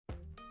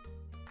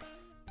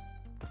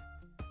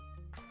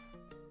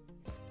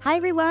Hi,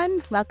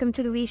 everyone. Welcome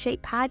to the We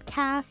Shape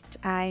podcast.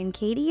 I'm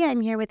Katie. I'm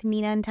here with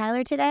Nina and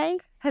Tyler today.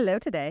 Hello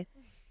today.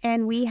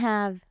 And we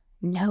have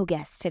no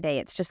guests today.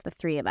 It's just the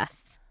three of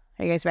us.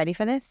 Are you guys ready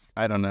for this?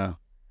 I don't know.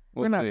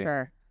 We're not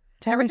sure.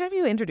 Every time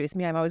you introduce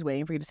me, I'm always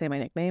waiting for you to say my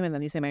nickname, and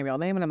then you say my real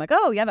name, and I'm like,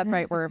 oh, yeah, that's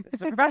right.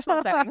 It's a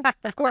professional setting,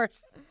 of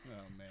course. Oh,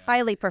 man.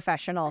 Highly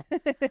professional.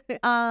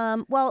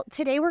 Well,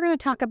 today we're going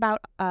to talk about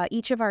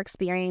each of our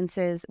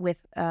experiences with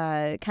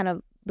kind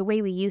of the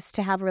way we used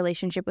to have a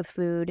relationship with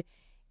food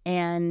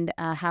and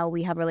how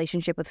we have a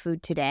relationship with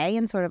food today,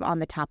 and sort of on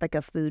the topic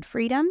of food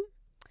freedom.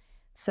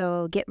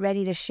 So get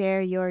ready to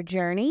share your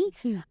journey.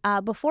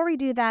 Before we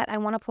do that, I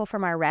want to pull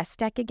from our Rest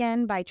deck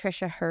again by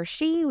Tricia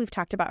Hershey. We've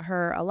talked about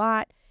her a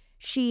lot.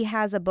 She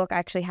has a book I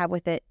actually have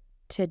with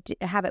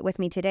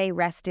me today,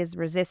 Rest is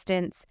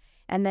Resistance.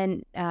 And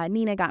then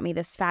Nina got me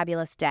this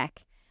fabulous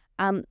deck.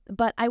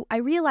 But I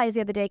realized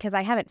the other day, because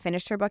I haven't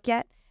finished her book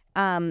yet,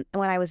 when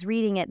I was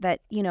reading it,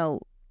 that, you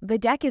know, the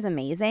deck is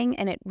amazing,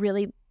 and it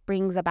really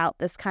brings about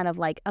this kind of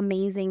like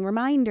amazing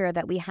reminder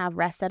that we have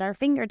rest at our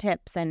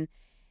fingertips, and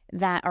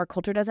that our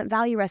culture doesn't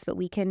value rest, but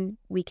we can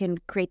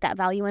create that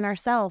value in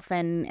ourselves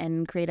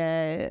and create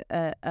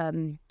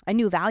a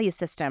new value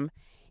system.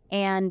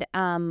 And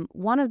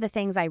one of the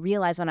things I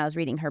realized when I was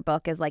reading her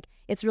book is, like,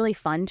 it's really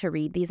fun to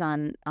read these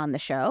on the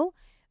show,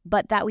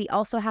 but that we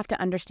also have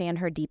to understand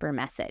her deeper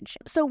message.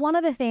 So one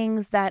of the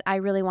things that I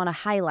really want to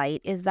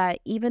highlight is that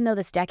even though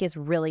this deck is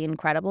really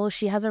incredible,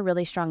 she has a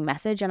really strong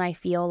message, and I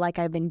feel like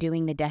I've been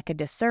doing the deck a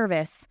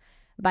disservice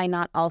by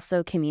not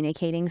also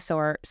communicating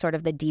sort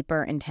of the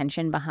deeper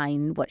intention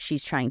behind what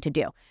she's trying to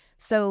do.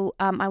 So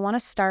I want to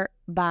start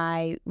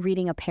by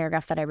reading a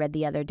paragraph that I read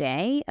the other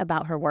day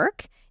about her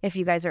work, if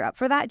you guys are up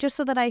for that, just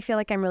so that I feel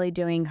like I'm really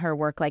doing her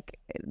work like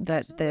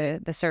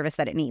the service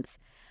that it needs.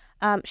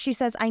 She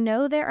says, I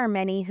know there are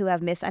many who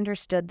have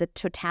misunderstood the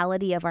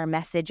totality of our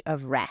message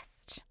of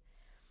rest.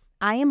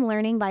 I am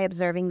learning by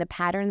observing the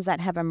patterns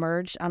that have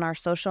emerged on our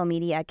social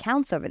media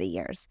accounts over the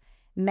years.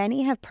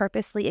 Many have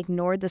purposely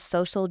ignored the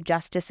social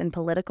justice and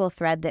political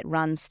thread that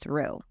runs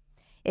through.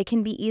 It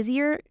can be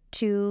easier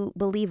to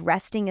believe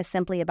resting is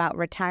simply about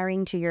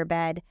retiring to your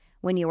bed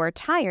when you are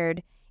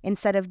tired,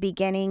 instead of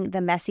beginning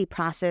the messy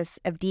process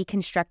of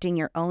deconstructing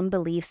your own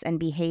beliefs and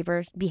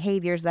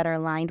behaviors that are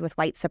aligned with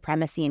white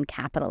supremacy and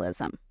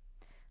capitalism.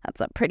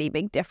 That's a pretty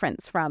big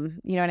difference from,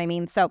 you know what I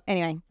mean? So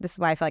anyway, this is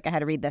why I feel like I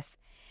had to read this.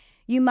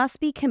 You must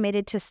be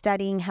committed to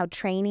studying how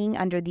training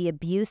under the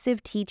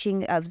abusive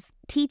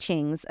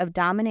teachings of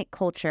dominant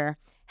culture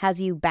has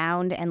you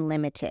bound and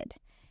limited.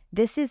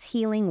 This is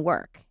healing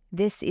work.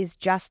 This is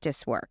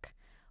justice work.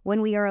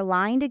 When we are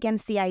aligned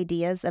against the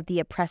ideas of the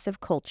oppressive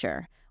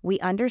culture, we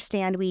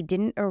understand we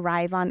didn't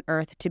arrive on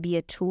earth to be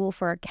a tool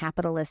for a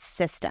capitalist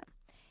system.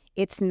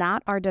 It's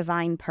not our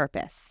divine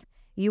purpose.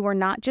 You were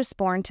not just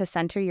born to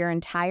center your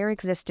entire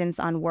existence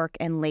on work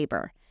and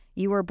labor.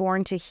 You were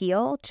born to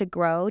heal, to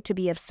grow, to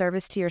be of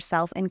service to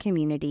yourself and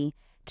community,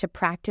 to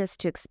practice,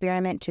 to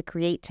experiment, to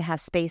create, to have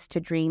space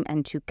to dream,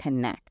 and to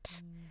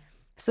connect.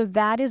 So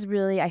that is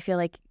really, I feel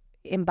like,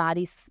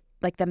 embodies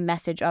like the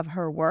message of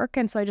her work.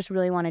 And so I just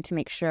really wanted to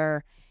make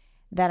sure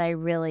that I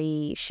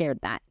really shared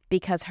that,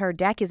 because her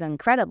deck is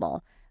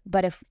incredible,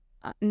 but if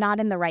not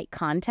in the right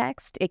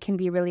context, it can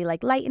be really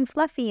like light and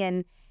fluffy,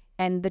 and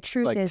the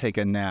truth like is, take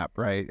a nap,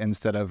 right?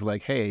 Instead of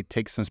like, hey,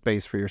 take some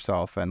space for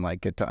yourself and like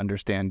get to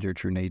understand your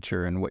true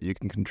nature and what you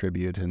can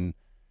contribute and,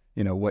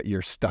 you know, what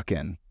you're stuck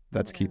in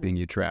that's keeping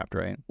you trapped,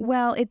 right?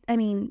 well,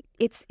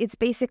 it's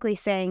basically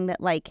saying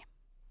that, like,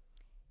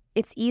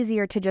 it's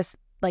easier to just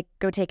like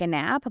go take a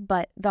nap,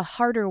 but the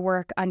harder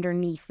work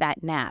underneath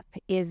that nap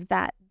is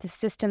that the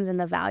systems and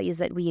the values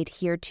that we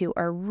adhere to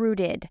are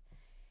rooted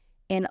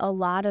in a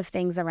lot of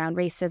things around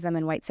racism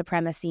and white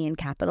supremacy and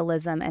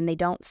capitalism, and they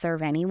don't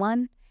serve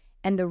anyone.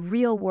 And the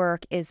real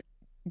work is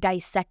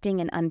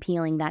dissecting and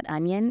unpeeling that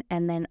onion,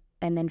 and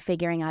then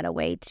figuring out a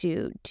way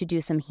to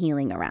do some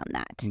healing around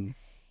that.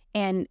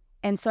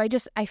 And so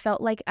I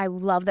felt like I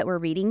love that we're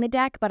reading the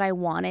deck, but I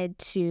wanted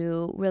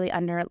to really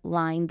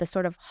underline the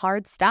sort of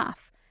hard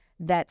stuff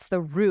that's the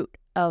root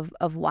of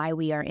why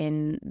we are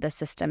in the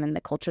system and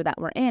the culture that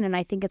we're in. And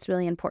I think it's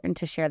really important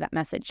to share that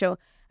message. So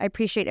I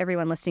appreciate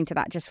everyone listening to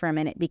that just for a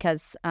minute,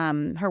 because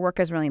her work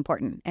is really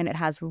important, and it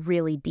has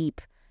really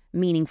deep,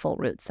 meaningful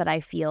roots that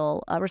I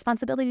feel a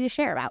responsibility to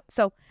share about.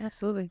 So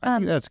Absolutely. I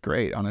think that's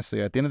great,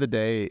 honestly. At the end of the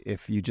day,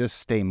 if you just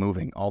stay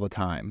moving all the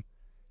time,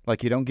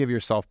 like you don't give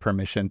yourself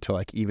permission to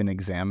like even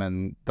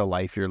examine the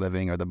life you're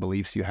living or the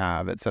beliefs you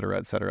have, et cetera,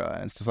 et cetera.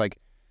 And it's just like,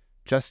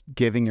 just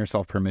giving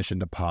yourself permission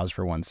to pause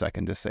for 1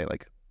 second, to say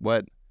like,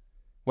 what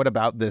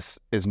about this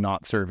is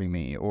not serving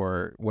me,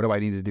 or what do I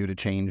need to do to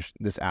change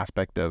this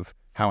aspect of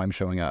how I'm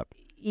showing up?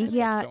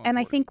 yeah, so and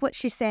I important. think what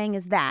she's saying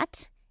is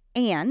that,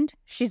 and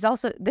she's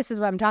also, this is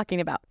what I'm talking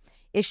about,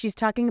 is she's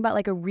talking about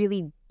like a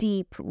really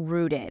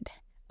deep-rooted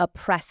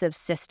oppressive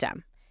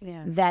system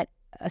Yeah. that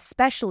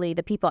especially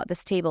the people at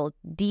this table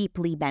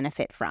deeply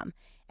benefit from.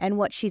 And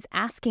what she's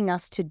asking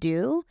us to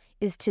do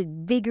is to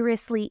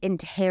vigorously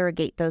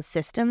interrogate those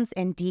systems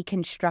and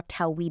deconstruct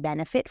how we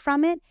benefit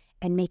from it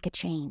and make a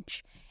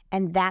change.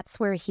 And that's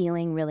where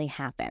healing really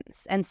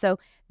happens. And so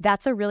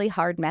that's a really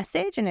hard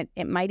message, and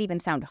it might even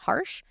sound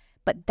harsh,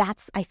 but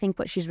that's, I think,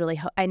 what she's really...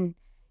 and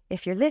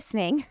if you're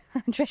listening,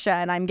 Trisha,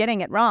 and I'm getting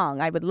it wrong,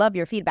 I would love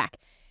your feedback.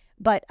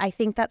 But I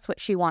think that's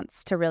what she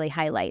wants to really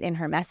highlight in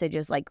her message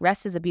is like,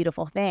 rest is a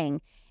beautiful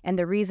thing. And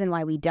the reason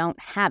why we don't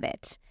have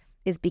it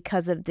is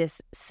because of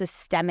this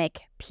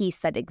systemic piece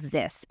that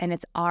exists. And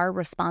it's our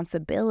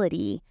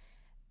responsibility,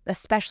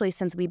 especially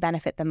since we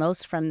benefit the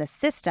most from the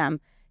system,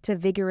 to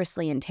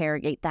vigorously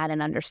interrogate that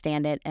and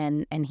understand it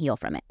and heal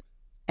from it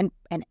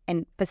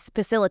and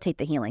facilitate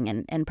the healing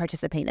and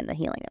participate in the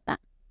healing of that.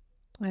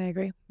 I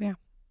agree. Yeah.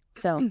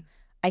 So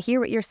I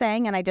hear what you're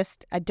saying, and I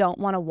don't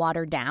want to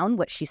water down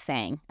what she's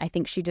saying. I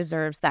think she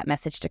deserves that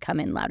message to come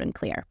in loud and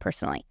clear,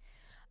 personally.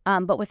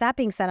 But with that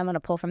being said, I'm going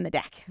to pull from the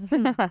deck.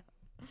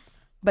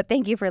 But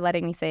thank you for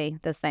letting me say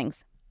those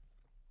things.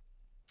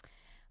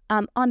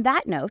 On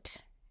that note,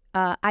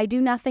 I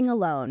do nothing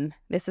alone.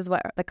 This is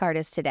what the card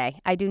is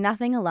today. I do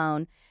nothing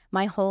alone.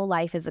 My whole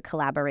life is a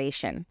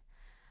collaboration.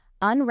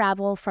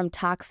 Unravel from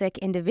toxic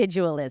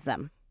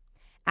individualism.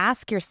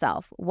 Ask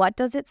yourself, what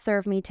does it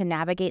serve me to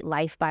navigate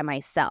life by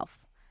myself?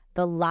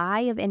 The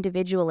lie of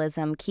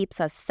individualism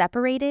keeps us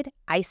separated,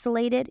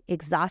 isolated,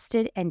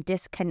 exhausted, and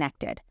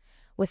disconnected.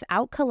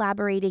 Without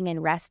collaborating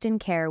in rest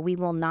and care, we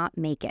will not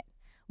make it.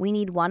 We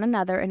need one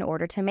another in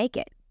order to make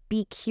it.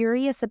 Be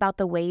curious about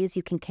the ways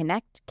you can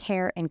connect,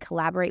 care, and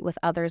collaborate with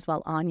others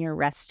while on your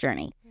rest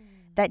journey.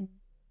 That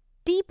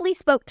deeply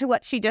spoke to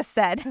what she just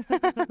said.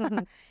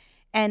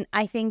 And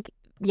I think,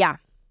 yeah,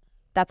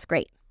 that's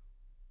great.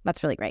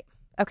 That's really great.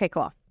 Okay,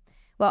 cool.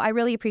 Well, I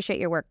really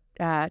appreciate your work,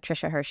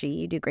 Trisha Hershey.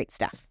 You do great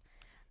stuff.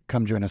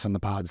 Come join us on the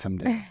pod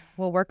someday.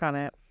 We'll work on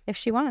it. If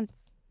she wants,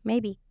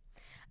 maybe.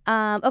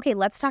 Okay,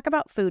 let's talk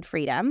about food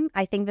freedom.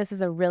 I think this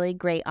is a really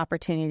great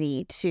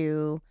opportunity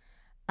to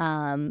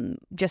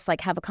just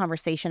like have a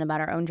conversation about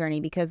our own journey,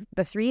 because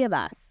the three of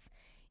us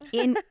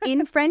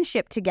in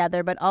friendship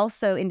together, but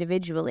also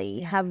individually,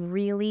 have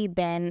really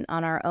been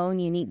on our own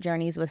unique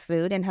journeys with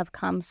food and have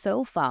come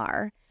so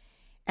far.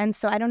 And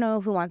so I don't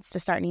know who wants to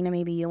start. Nina,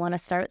 maybe you want to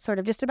start sort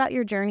of just about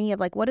your journey of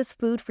like, what does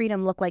food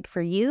freedom look like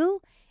for you?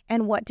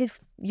 And what did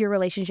your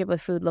relationship with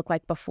food look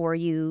like before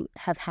you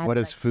have had? What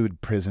does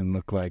food prison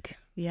look like?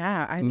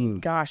 Yeah, I mean,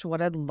 gosh,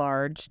 what a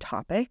large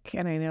topic.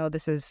 And I know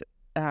this is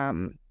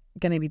going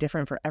to be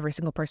different for every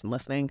single person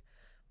listening.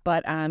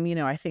 But,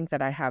 I think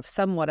that I have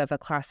somewhat of a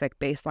classic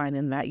baseline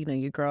in that,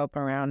 you grow up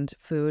around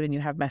food and you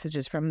have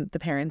messages from the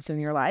parents in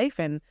your life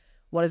and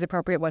what is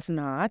appropriate, what's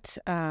not,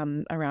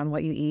 around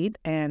what you eat.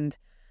 And,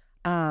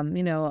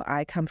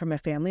 I come from a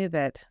family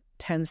that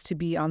tends to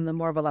be on the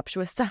more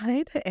voluptuous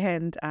side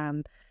and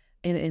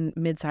in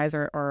mid-size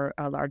or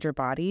larger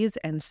bodies.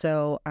 And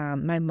so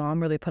my mom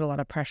really put a lot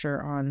of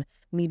pressure on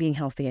me being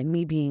healthy and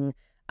me being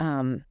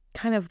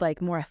kind of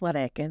like more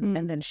athletic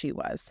and than she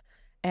was.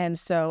 And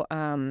so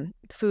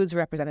foods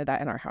represented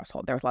that in our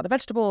household. There was a lot of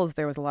vegetables.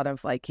 There was a lot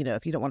of like,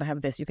 if you don't want to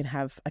have this, you can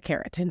have a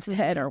carrot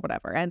instead or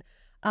whatever. And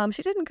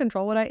she didn't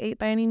control what I ate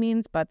by any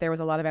means, but there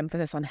was a lot of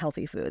emphasis on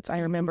healthy foods. I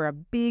remember a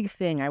big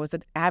thing. I was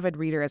an avid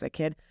reader as a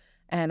kid.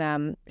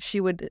 And she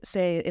would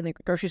say in the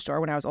grocery store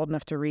when I was old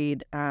enough to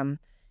read,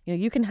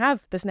 you can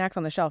have the snacks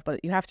on the shelf,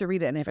 but you have to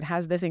read it. And if it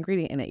has this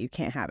ingredient in it, you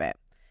can't have it.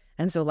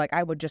 And so like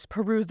I would just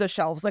peruse the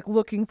shelves, like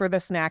looking for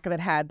the snack that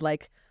had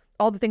like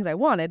all the things I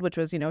wanted, which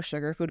was,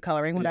 sugar, food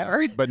coloring,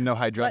 whatever. Yeah, but no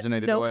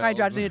hydrogenated oils. No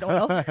hydrogenated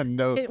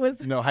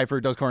oils. no high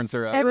fructose corn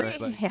syrup.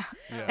 Yeah.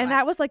 And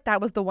that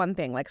was the one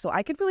thing. Like, so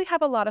I could really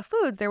have a lot of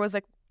foods. There was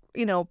like,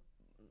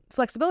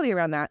 flexibility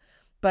around that.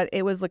 But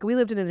it was like we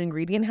lived in an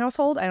ingredient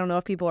household. I don't know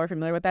if people are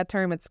familiar with that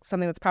term. It's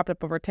something that's popped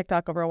up over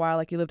TikTok over a while.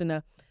 Like you lived in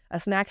a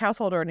snack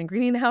household or an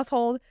ingredient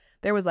household.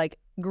 There was like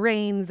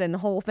grains and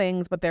whole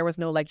things, but there was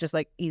no like just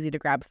like easy to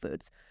grab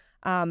foods.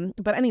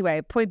 But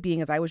anyway, point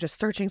being is I was just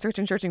searching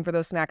for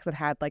those snacks that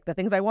had like the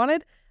things I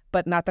wanted,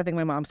 but not the thing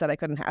my mom said I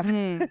couldn't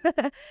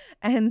have.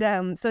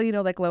 And so,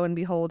 like lo and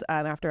behold,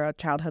 after a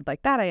childhood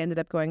like that, I ended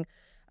up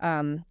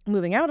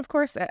moving out, of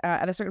course,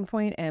 at a certain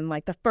point. And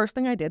like the first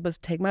thing I did was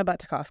take my butt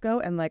to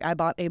Costco and like I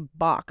bought a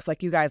box,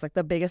 like you guys, like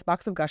the biggest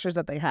box of Gushers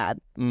that they had.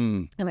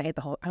 And I ate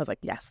the whole, I was like,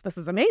 yes, this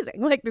is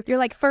amazing. Like you're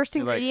like first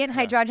ingredient,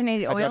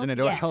 hydrogenated oils.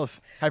 Hydrogenated oils,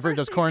 high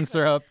fructose corn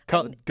syrup,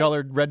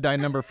 colored red dye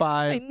number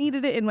 5. I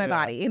needed it in my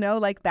body,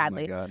 like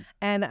badly. Oh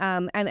my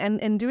God. And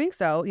in doing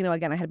so,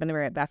 again, I had been a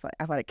very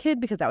athletic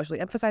kid because that was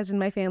really emphasized in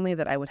my family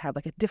that I would have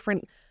like a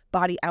different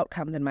body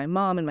outcome than my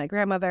mom and my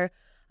grandmother.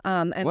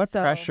 And what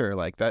so, pressure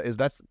like that is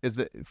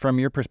from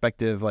your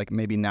perspective, like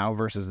maybe now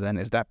versus then,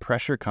 is that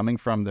pressure coming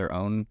from their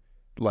own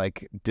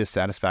like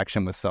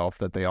dissatisfaction with self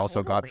that they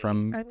also got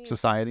from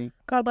society?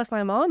 God bless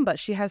my mom, but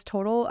she has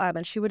total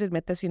and she would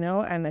admit this,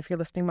 and if you're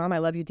listening, Mom, I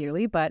love you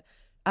dearly, but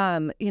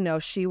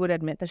she would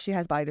admit that she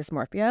has body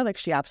dysmorphia. Like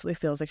she absolutely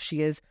feels like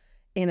she is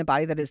in a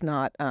body that is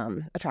not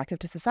attractive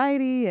to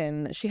society.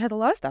 And she has a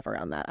lot of stuff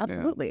around that.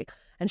 Absolutely. Yeah.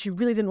 And she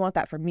really didn't want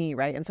that for me.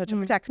 Right. And so to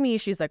protect me,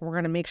 she's like, we're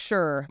going to make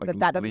sure like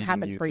that doesn't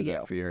happen for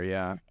you. Fear,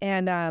 yeah.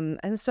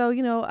 And so,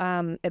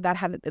 that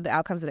had the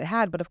outcomes that it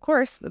had. But of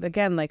course,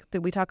 again, like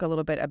we talk a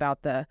little bit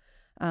about the,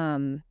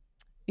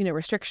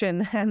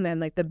 restriction and then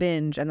like the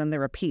binge and then the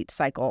repeat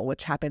cycle,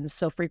 which happens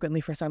so frequently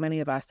for so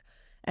many of us.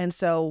 And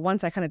so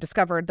once I kind of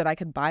discovered that I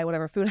could buy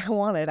whatever food I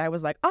wanted, I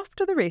was like off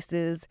to the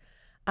races,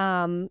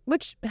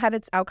 which had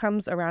its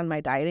outcomes around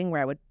my dieting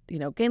where I would,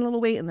 gain a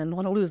little weight and then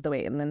want to lose the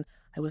weight. And then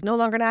I was no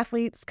longer an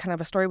athlete. It's kind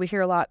of a story we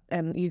hear a lot.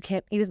 And you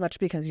can't eat as much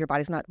because your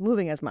body's not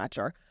moving as much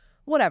or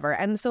whatever.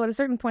 And so at a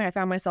certain point, I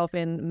found myself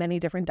in many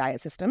different diet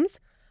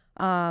systems.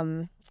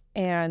 And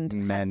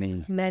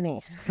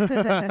many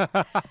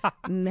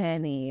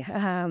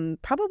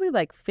probably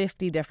like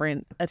 50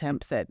 different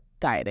attempts at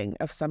dieting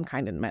of some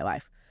kind in my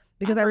life.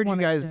 Because I heard you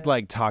guys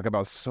like talk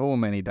about so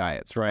many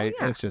diets, right?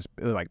 Oh, yeah. It's just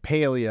like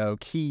paleo,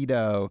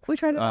 keto. We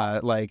tried it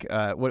all.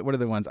 What are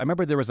the ones? I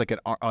remember there was like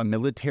a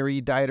military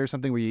diet or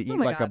something where you eat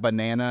like a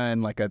banana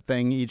and like a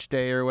thing each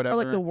day or whatever. Or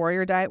like the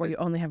warrior diet where you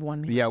only have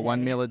one meal. Yeah,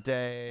 1 meal a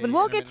day. But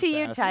we'll get to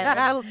you,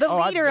 Tyler, the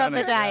leader of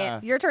the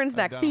diet. Yeah. Your turn's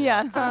next.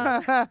 Yeah.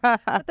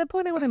 But the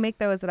point I want to make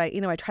though is that I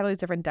tried all these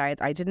different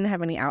diets. I didn't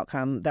have any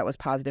outcome that was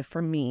positive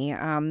for me.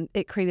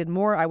 It created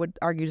more, I would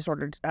argue,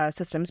 disordered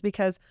systems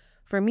because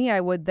for me,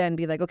 I would then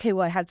be like, okay,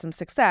 well, I had some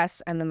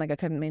success and then like I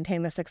couldn't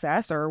maintain the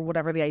success or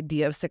whatever the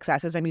idea of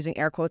success is. I'm using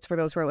air quotes for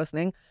those who are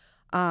listening.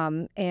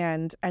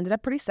 And ended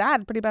up pretty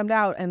sad, pretty bummed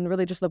out and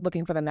really just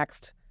looking for the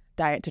next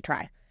diet to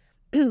try.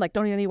 Like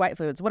don't eat any white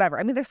foods, whatever.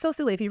 I mean, they're so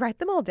silly. If you write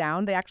them all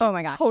down, they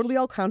actually totally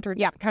all counter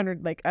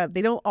like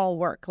they don't all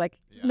work. Like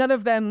none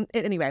of them,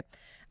 anyway,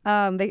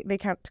 they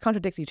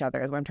contradict each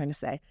other is what I'm trying to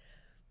say.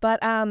 But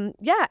and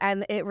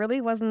it really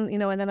wasn't,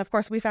 and then of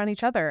course we found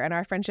each other and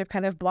our friendship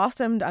kind of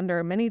blossomed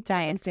under many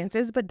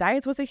circumstances, but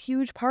diets was a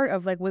huge part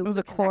of like what it was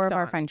a core of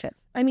our friendship.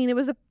 I mean, it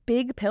was a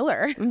big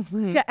pillar.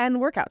 Yeah, and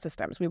workout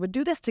systems. We would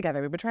do this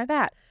together. We would try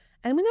that.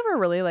 And we never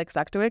really like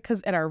stuck to it because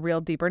in our real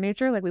deeper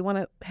nature, like we want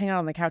to hang out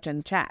on the couch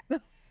and chat.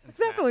 That's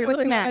what we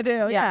really want to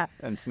do. Yeah.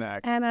 And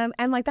snack. And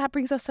like that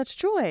brings us such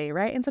joy,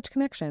 right? And such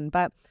connection.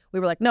 But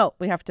we were like, no,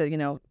 we have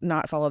to,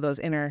 not follow those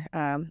inner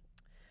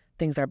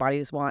things our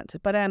bodies want.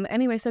 But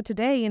anyway, so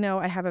today,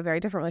 I have a very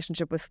different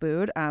relationship with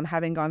food,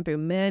 having gone through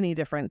many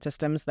different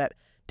systems that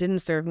didn't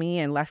serve me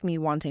and left me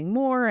wanting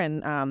more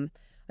and,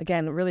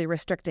 again, really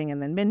restricting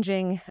and then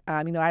binging.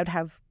 I would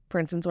have, for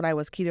instance, when I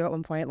was keto at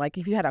one point, like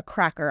if you had a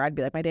cracker, I'd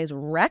be like, my day's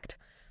wrecked.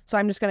 So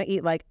I'm just going to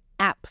eat like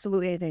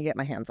absolutely anything to get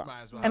my hands on.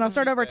 Well. And I'll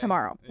start over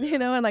tomorrow,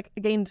 and like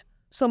gained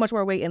so much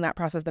more weight in that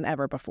process than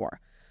ever before.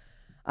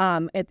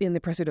 In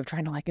the pursuit of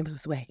trying to like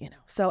lose weight,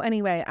 So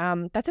anyway,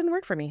 that didn't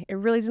work for me. It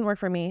really didn't work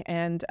for me.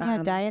 And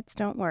diets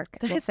don't work.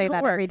 Diets we'll say don't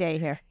that work every day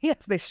here.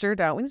 Yes, they sure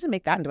don't. We need to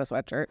make that into a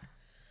sweatshirt.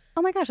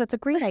 Oh my gosh, that's a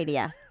great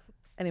idea.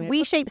 Anyway,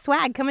 We-shaped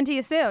swag coming to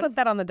you soon. Put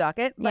that on the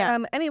docket.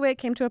 But, anyway, it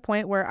came to a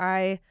point where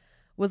I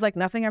was like,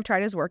 nothing I've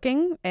tried is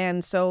working.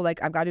 And so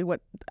like, I've got to do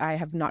what I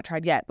have not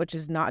tried yet, which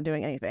is not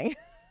doing anything.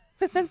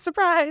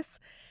 Surprise.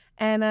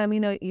 And,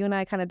 you and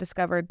I kind of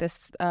discovered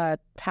this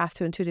path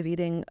to intuitive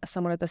eating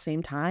somewhat at the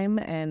same time.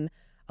 And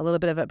a little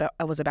bit of it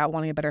was about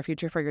wanting a better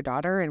future for your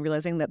daughter and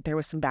realizing that there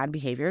was some bad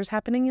behaviors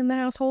happening in the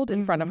household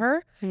in front of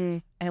her.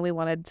 And we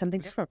wanted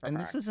something different for her.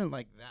 And this isn't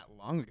like that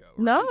long ago.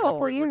 Right? No.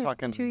 We're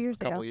talking 2 years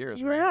a couple ago.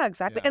 years, right? Yeah,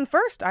 exactly. Yeah. And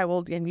first I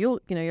will, and you're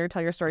going to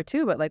tell your story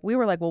too, but like we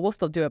were like, well, we'll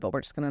still do it, but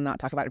we're just going to not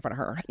talk about it in front of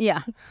her.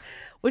 Yeah.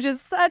 Which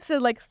is such a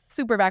like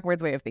super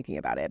backwards way of thinking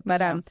about it.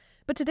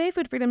 But today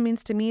food freedom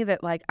means to me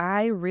that like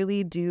I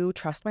really do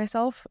trust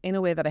myself in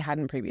a way that I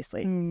hadn't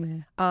previously.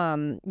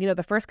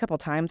 The first couple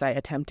times I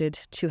attempted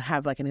to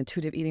have like an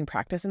intuitive eating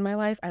practice in my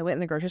life, I went in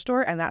the grocery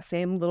store and that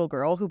same little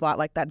girl who bought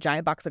like that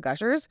giant box of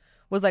Gushers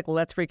was like,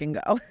 let's freaking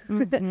go.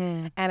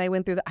 And I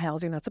went through the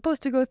aisles you're not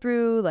supposed to go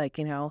through, like,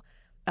 in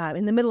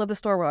the middle of the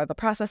store where all the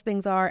processed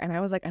things are. And I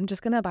was like, I'm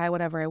just going to buy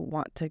whatever I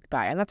want to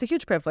buy. And that's a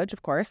huge privilege,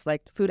 of course.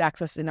 Like food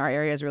access in our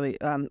area is really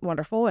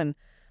wonderful. And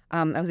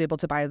I was able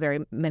to buy very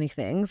many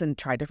things and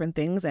try different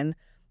things. And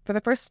for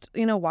the first,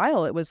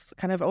 while, it was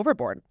kind of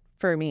overboard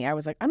for me. I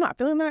was like, I'm not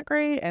feeling that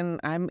great. And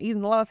I'm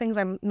eating a lot of things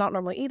I'm not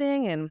normally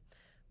eating.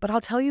 But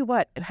I'll tell you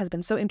what, it has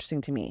been so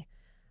interesting to me.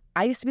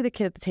 I used to be the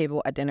kid at the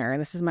table at dinner,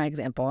 and this is my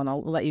example, and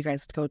I'll let you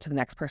guys go to the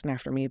next person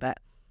after me. But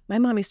my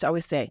mom used to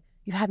always say,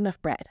 you've had enough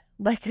bread.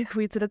 Like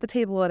we'd sit at the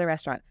table at a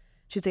restaurant.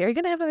 She'd say, are you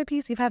going to have another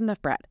piece? You've had enough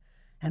bread.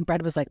 And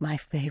bread was like my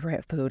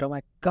favorite food. Oh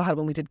my God,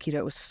 when we did keto,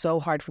 it was so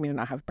hard for me to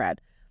not have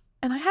bread.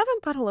 And I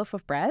haven't bought a loaf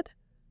of bread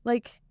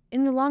like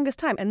in the longest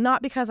time. And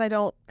not because I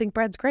don't think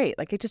bread's great.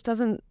 Like it just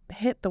doesn't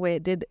hit the way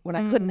it did when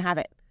I couldn't have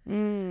it.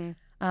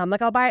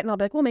 Like I'll buy it and I'll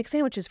be like, we'll make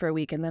sandwiches for a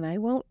week. And then I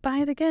won't buy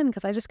it again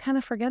because I just kind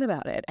of forget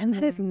about it. And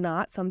that is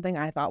not something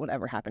I thought would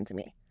ever happen to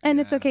me. And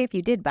it's okay if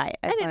you did buy it.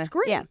 And it's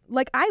great. Yeah.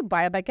 Like I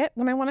buy a baguette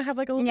when I want to have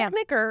like a little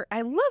picnic, or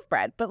I love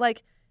bread. But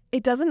like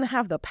it doesn't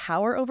have the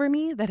power over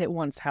me that it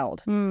once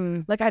held.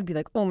 Like I'd be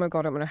like, oh my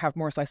God, I'm going to have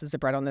more slices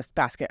of bread on this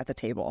basket at the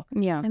table.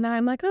 Yeah. And now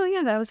I'm like, oh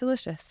yeah, that was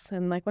delicious.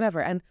 And like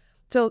whatever. And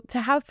So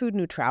to have food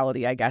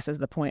neutrality, I guess, is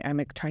the point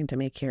I'm trying to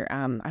make here.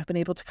 I've been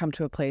able to come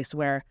to a place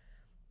where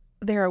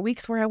there are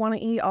weeks where I want to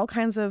eat all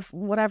kinds of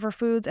whatever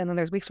foods, and then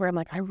there's weeks where I'm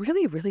like, I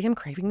really, really am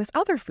craving this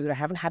other food I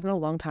haven't had in a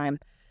long time.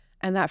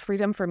 And that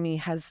freedom for me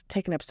has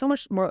taken up so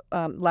much more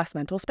less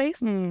mental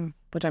space,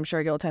 which I'm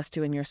sure you'll attest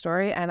to in your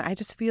story. And I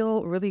just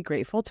feel really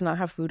grateful to not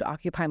have food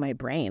occupy my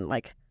brain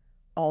like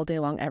all day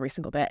long, every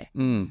single day.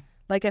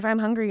 Like if I'm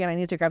hungry and I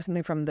need to grab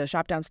something from the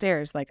shop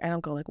downstairs, like I don't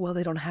go like, well,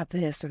 they don't have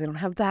this or they don't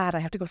have that. I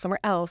have to go somewhere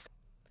else.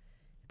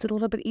 It's a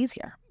little bit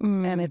easier,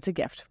 and it's a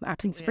gift.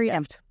 Absolutely, it's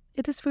freedom.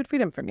 It is food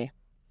freedom for me.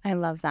 I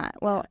love that.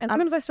 Well, and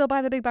sometimes I still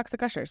buy the big box of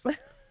Gushers.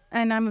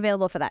 And I'm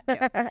available for that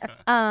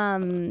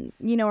too.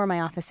 You know where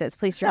my office is.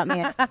 Please drop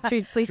me a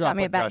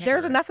back.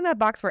 There's enough in that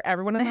box for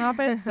everyone in the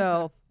office,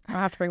 so I'll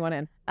have to bring one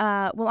in.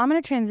 Well, I'm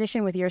going to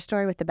transition with your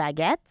story with the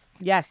baguettes.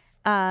 Yes.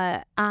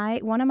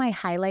 One of my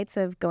highlights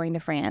of going to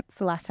France,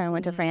 the last time I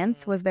went to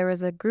France, was there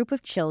was a group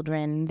of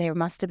children. They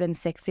must have been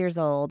 6 years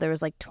old. There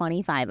was like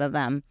 25 of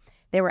them.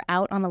 They were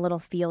out on a little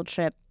field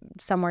trip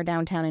somewhere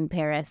downtown in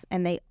Paris,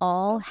 and they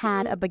all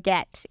had a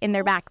baguette in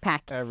their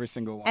backpack. Every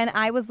single one. And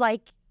I was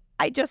like,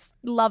 I just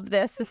love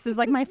this. This is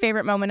like my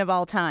favorite moment of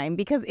all time,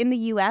 because in the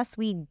U.S.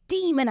 we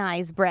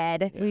demonize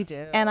bread. We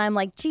do. And I'm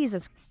like,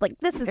 Jesus, like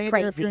this is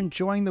crazy. If you're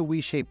enjoying the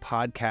WeShape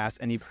podcast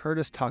and you've heard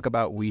us talk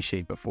about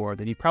WeShape before,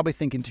 then you're probably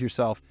thinking to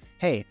yourself,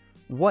 hey,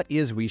 what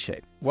is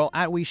WeShape? Well,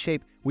 at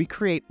WeShape, we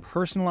create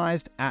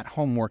personalized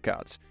at-home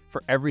workouts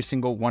for every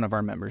single one of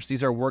our members.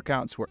 These are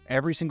workouts where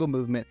every single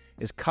movement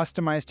is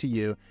customized to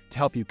you to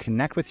help you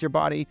connect with your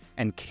body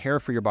and care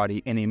for your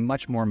body in a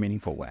much more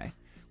meaningful way.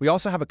 We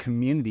also have a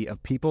community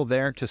of people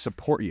there to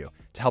support you,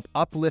 to help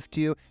uplift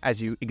you as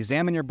you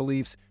examine your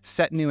beliefs,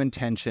 set new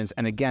intentions,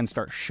 and again,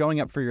 start showing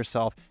up for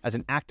yourself as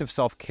an act of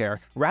self-care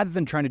rather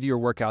than trying to do your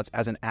workouts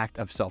as an act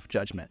of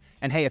self-judgment.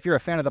 And hey, if you're a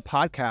fan of the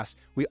podcast,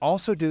 we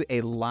also do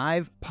a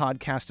live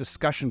podcast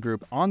discussion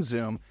group on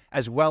Zoom,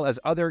 as well as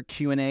other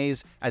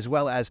Q&As, as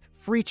well as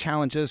free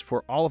challenges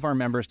for all of our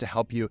members to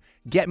help you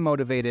get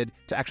motivated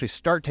to actually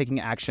start taking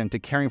action to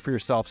caring for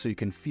yourself so you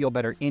can feel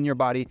better in your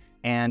body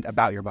and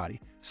about your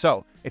body.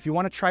 So if you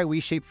want to try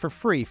WeShape for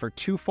free for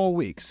 2 full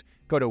weeks,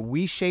 go to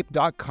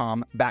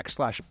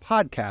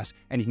WeShape.com/podcast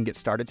and you can get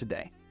started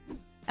today.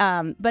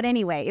 But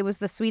anyway, it was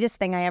the sweetest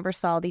thing I ever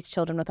saw, these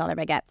children with all their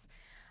baguettes.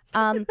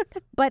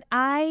 But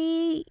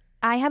I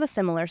have a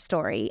similar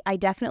story. I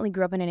definitely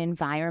grew up in an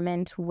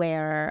environment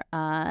where,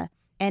 and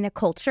a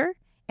culture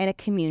and a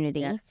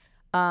community,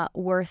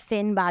 where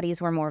thin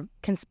bodies were more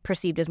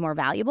perceived as more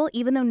valuable,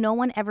 even though no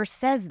one ever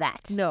says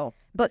that. No,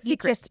 but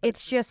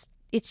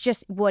it's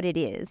just what it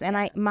is.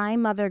 And my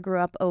mother grew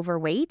up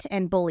overweight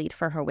and bullied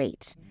for her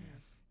weight.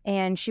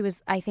 And she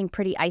was, I think,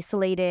 pretty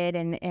isolated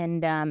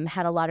and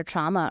had a lot of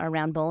trauma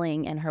around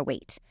bullying and her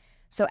weight.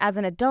 So as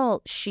an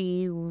adult,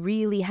 she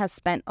really has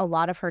spent a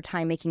lot of her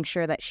time making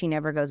sure that she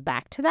never goes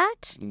back to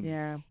that.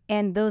 Yeah.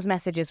 And those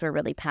messages were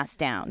really passed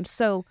down.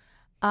 So,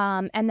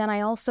 and then I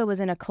also was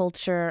in a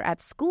culture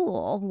at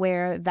school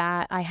where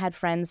I had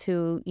friends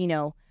who, you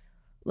know,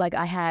 like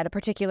I had a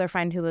particular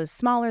friend who was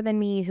smaller than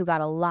me, who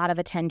got a lot of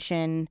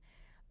attention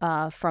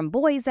from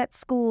boys at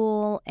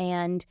school.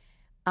 And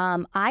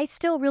I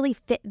still really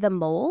fit the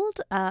mold.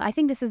 I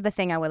think this is the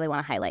thing I really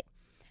want to highlight.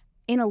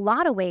 In a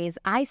lot of ways,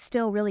 I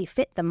still really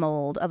fit the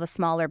mold of a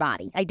smaller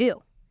body. I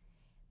do.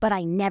 But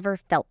I never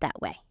felt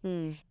that way.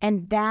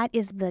 And that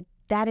is the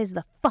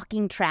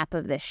fucking trap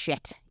of this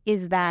shit,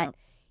 is that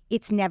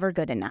it's never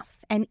good enough.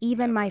 And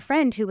even my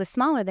friend who was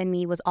smaller than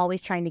me was always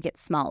trying to get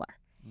smaller.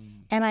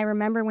 And I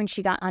remember when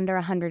she got under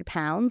 100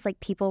 pounds, like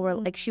people were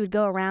like, she would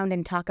go around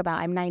and talk about,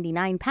 I'm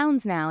 99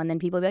 pounds now. And then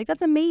people would be like,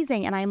 that's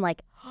amazing. And I'm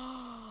like,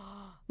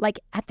 like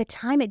at the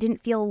time it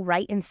didn't feel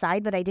right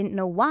inside, but I didn't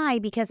know why,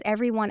 because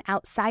everyone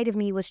outside of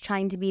me was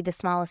trying to be the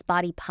smallest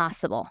body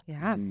possible.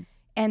 Yeah.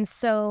 And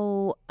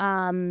so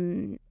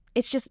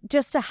it's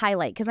just to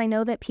highlight, because I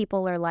know that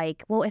people are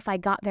like, well, if I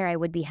got there, I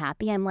would be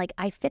happy. I'm like,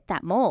 I fit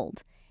that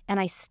mold. And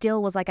I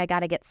still was like, I got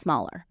to get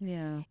smaller.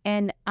 Yeah.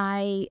 And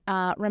I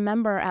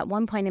remember at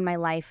one point in my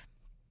life,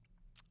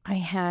 I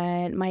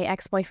had my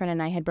ex-boyfriend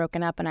and I had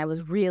broken up, and I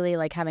was really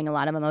like having a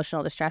lot of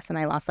emotional distress, and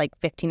I lost like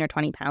 15 or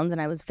 20 pounds, and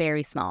I was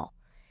very small.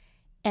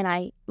 And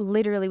I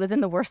literally was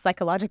in the worst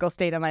psychological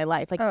state of my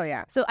life. Like, oh,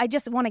 yeah. So I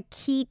just want to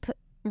keep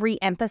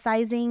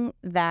re-emphasizing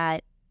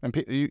that. And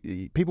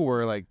people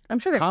were like, I'm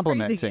sure they're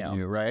complimenting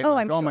you, right? Oh,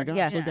 like, I'm oh sure. my gosh,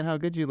 Yeah. look at how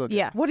good you look.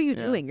 Yeah. What are you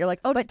doing? You're like,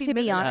 oh, but to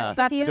be honest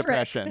with you,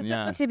 depression,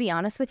 To be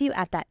honest with you,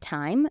 at that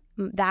time,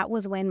 that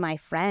was when my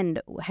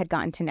friend had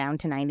gotten down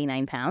to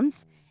 99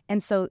 pounds.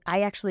 And so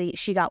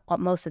she got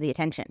most of the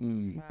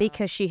attention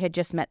because she had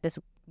just met this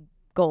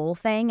goal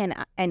thing.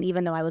 And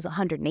even though I was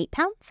 108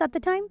 pounds at the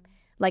time,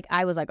 like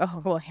I was like,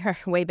 oh, well, you're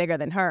way bigger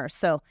than her.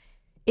 So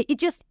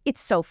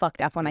it's so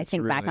fucked up when I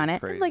think back on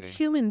it. Crazy. Like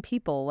human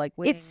people, like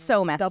it's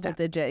so messed double up.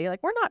 Digit. You're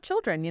like, we're not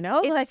children, you know?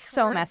 It's like,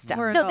 so messed up.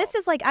 No, adults. this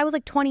is like, I was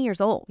like 20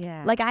 years old.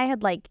 Yeah. Like I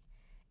had like,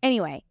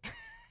 anyway.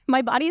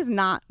 my body is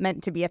not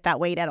meant to be at that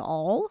weight at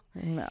all.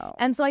 No.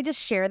 And so I just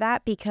share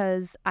that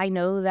because I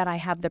know that I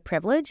have the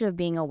privilege of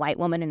being a white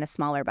woman in a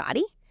smaller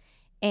body.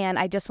 And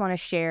I just want to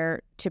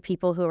share to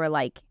people who are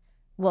like,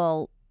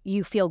 well,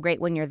 you feel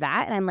great when you're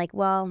that. And I'm like,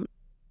 well,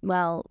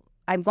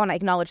 I want to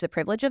acknowledge the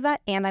privilege of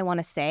that. And I want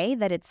to say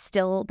that it's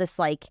still this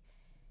like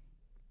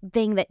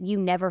thing that you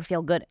never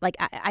feel good. Like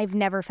I've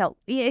never felt,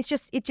 it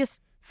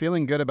just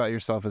Feeling good about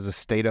yourself is a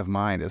state of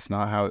mind. It's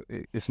not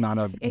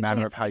a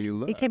matter of how you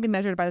look. It can't be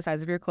measured by the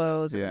size of your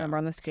clothes or the Yeah. number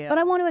on the scale. But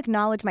I want to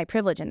acknowledge my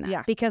privilege in that.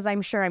 Yeah. Because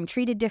I'm sure I'm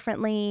treated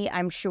differently.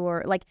 I'm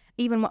sure, like,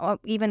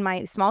 even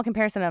my small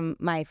comparison of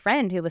my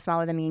friend who was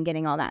smaller than me and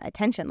getting all that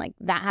attention, like,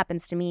 that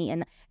happens to me.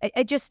 And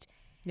I just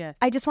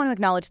want to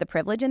acknowledge the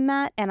privilege in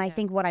that. And I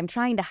think what I'm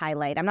trying to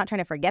highlight, I'm not trying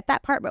to forget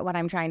that part, but what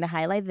I'm trying to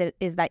highlight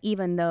is that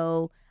even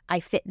though I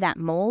fit that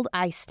mold,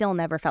 I still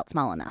never felt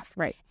small enough.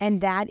 Right.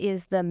 And that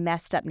is the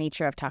messed up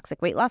nature of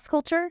toxic weight loss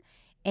culture.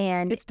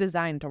 And It's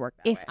designed to work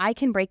that if way. I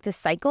can break this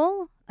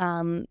cycle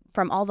from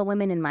all the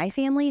women in my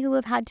family who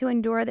have had to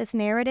endure this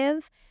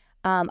narrative,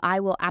 I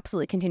will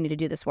absolutely continue to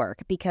do this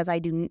work because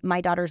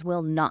my daughters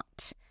will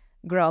not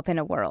grow up in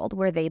a world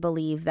where they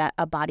believe that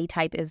a body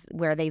type is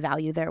where they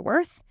value their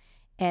worth.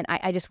 And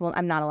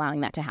I'm not allowing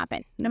that to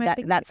happen. And I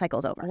think That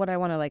cycle's over. What I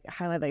want to like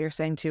highlight that you're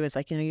saying too is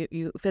like,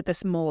 you fit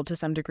this mold to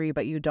some degree,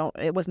 but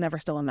it was never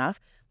still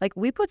enough. Like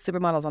we put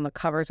supermodels on the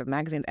covers of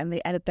magazines and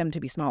they edit them to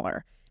be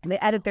smaller. And they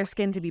edit their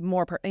skin to be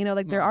more,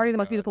 like they're already the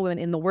most beautiful women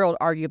in the world,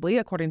 arguably,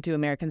 according to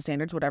American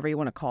standards, whatever you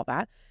want to call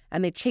that.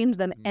 And they change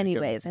them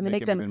anyways. And they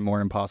make them even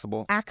more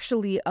impossible.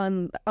 actually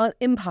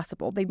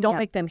impossible. They don't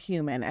make them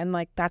human. And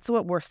like, that's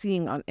what we're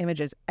seeing on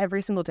images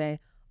every single day,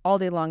 all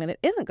day long. And it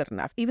isn't good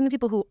enough. Even the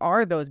people who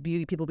are those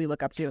beauty people we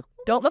look up to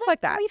don't look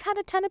like that. We've had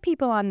a ton of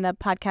people on the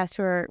podcast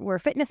who were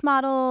fitness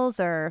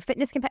models or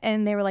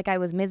and they were like, I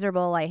was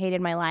miserable. I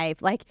hated my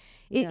life. Like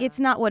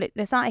it's not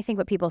I think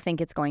what people think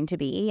it's going to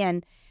be.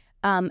 And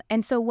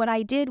so what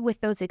I did with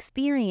those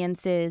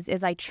experiences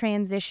is I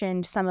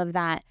transitioned some of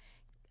that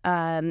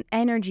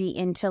energy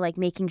into like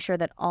making sure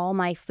that all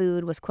my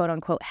food was quote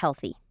unquote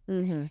healthy.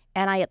 Mm-hmm.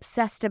 And I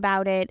obsessed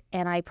about it.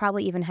 And I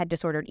probably even had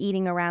disordered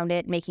eating around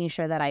it, making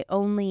sure that I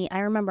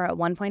remember at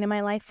one point in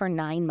my life for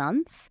 9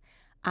 months,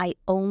 I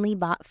only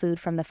bought food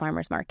from the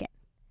farmer's market.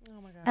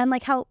 Oh my God. And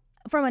like how,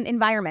 from an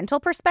environmental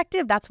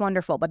perspective, that's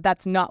wonderful, but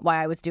that's not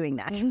why I was doing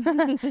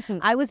that.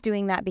 I was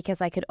doing that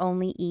because I could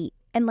only eat.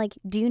 And like,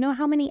 do you know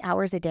how many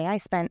hours a day I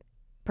spent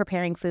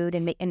preparing food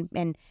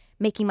and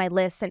making my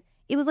lists? And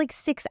it was like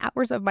 6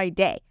 hours of my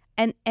day.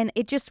 And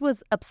it just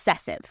was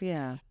obsessive.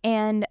 Yeah.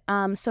 And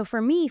so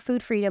for me,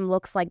 food freedom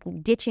looks like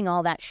ditching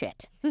all that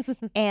shit.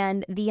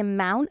 And the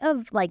amount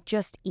of like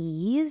just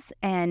ease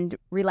and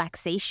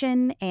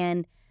relaxation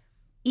and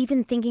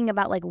even thinking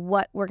about like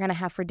what we're going to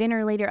have for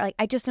dinner later. Like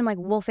I just am like,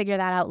 we'll figure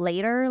that out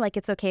later. Like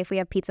it's okay if we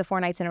have pizza 4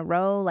 nights in a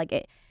row.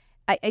 Like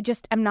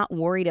I'm not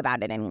worried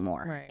about it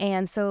anymore. Right.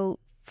 And so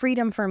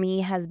freedom for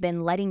me has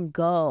been letting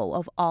go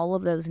of all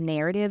of those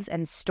narratives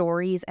and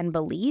stories and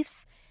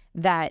beliefs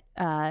that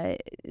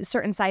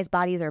certain size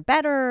bodies are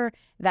better,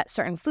 that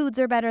certain foods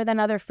are better than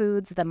other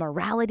foods, the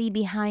morality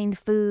behind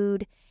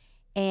food.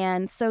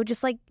 And so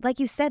just like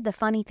you said, the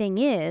funny thing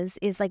is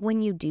like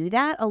when you do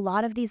that, a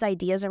lot of these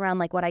ideas around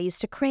like what I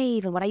used to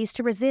crave and what I used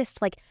to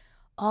resist, like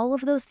all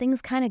of those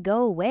things kind of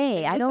go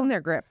away. I don't in their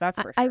grip, that's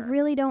for sure. I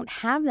really don't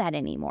have that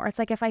anymore. It's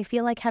like if I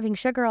feel like having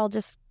sugar, I'll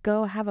just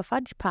go have a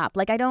fudge pop.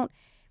 Like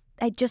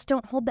I just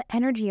don't hold the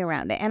energy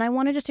around it. And I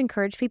want to just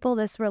encourage people,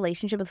 this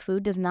relationship with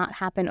food does not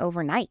happen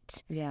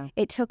overnight. Yeah.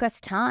 It took us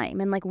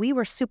time. And like we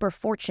were super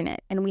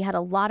fortunate and we had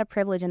a lot of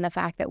privilege in the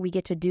fact that we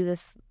get to do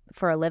this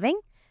for a living.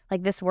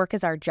 Like this work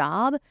is our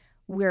job.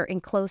 We're in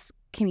close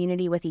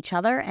community with each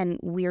other and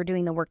we're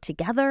doing the work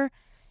together.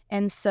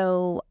 And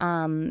so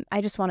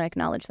I just want to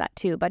acknowledge that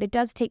too. But it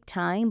does take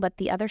time. But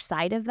the other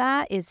side of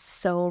that is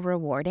so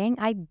rewarding.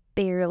 I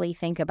barely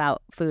think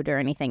about food or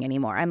anything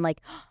anymore. I'm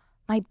like,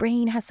 my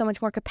brain has so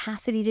much more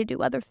capacity to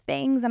do other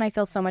things. And I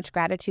feel so much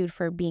gratitude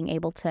for being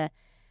able to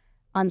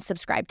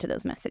unsubscribe to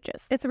those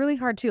messages. It's really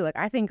hard too. Like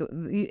I think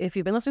if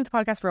you've been listening to the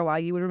podcast for a while,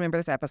 you would remember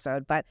this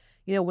episode. But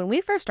when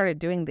we first started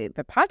doing the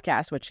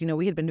podcast, which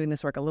we had been doing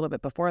this work a little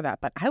bit before that,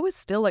 but I was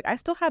still I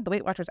still had the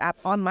Weight Watchers app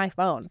on my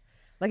phone.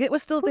 Like it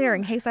was still there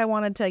in case I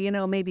wanted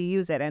to maybe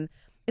use it. And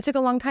it took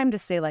a long time to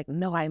say like,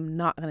 no, I'm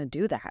not going to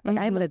do that. Like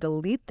I'm going to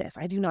delete this.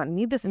 I do not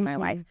need this in my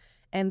life.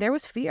 And there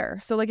was fear.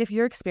 So like if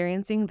you're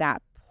experiencing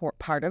that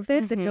part of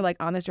this, if you're like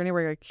on this journey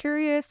where you're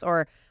curious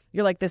or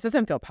you're like, this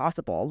doesn't feel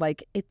possible,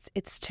 like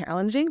it's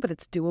challenging, but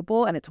it's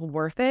doable and it's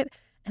worth it.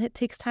 And it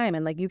takes time.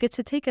 And like you get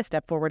to take a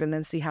step forward and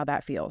then see how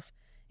that feels.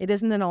 It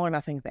isn't an all or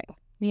nothing thing.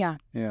 Yeah.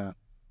 Yeah.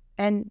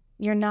 And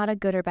you're not a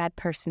good or bad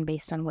person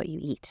based on what you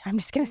eat. I'm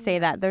just going to say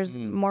that. There's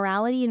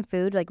morality in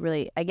food. Like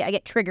really, I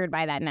get triggered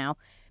by that now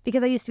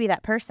because I used to be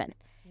that person.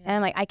 Yeah. And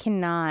I'm like, I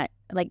cannot,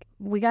 like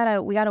we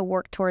gotta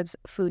work towards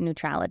food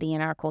neutrality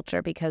in our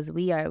culture because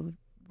we are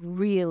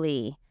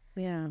really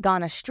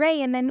gone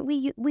astray, and then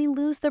we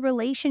lose the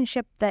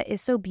relationship that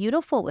is so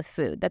beautiful with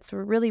food, that's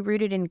really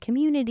rooted in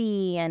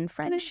community and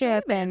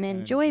friendship and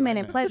enjoyment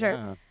and pleasure.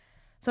 Yeah.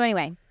 So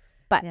anyway,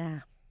 but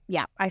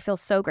yeah, I feel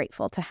so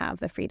grateful to have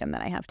the freedom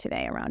that I have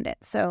today around it.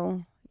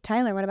 So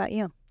Tyler, what about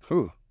you?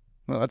 Ooh.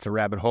 Well, that's a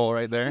rabbit hole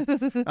right there.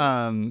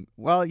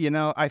 Well,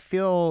 I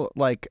feel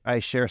like I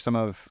share some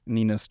of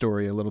Nina's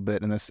story a little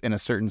bit in a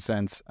certain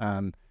sense.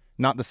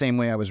 Not the same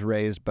way I was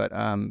raised, but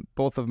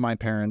both of my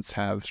parents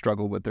have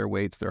struggled with their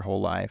weights their whole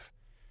life.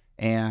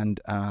 And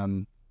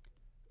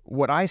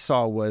what I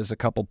saw was a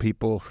couple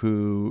people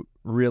who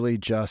really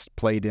just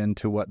played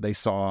into what they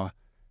saw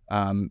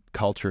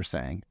culture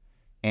saying.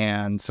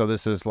 And so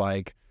this is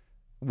like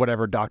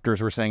whatever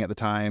doctors were saying at the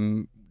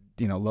time,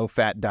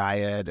 low-fat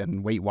diet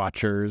and Weight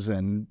Watchers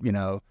and,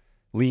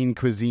 lean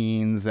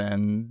cuisines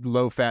and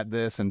low-fat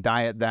this and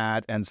diet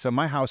that. And so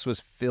my house was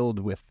filled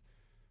with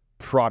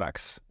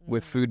products,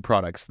 with food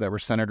products that were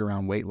centered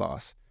around weight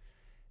loss.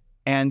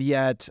 And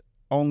yet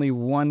only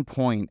one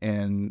point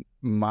in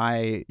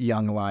my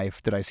young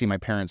life did I see my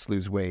parents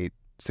lose weight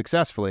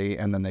successfully,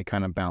 and then they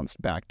kind of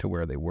bounced back to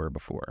where they were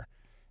before.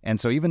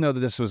 And so even though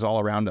this was all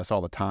around us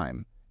all the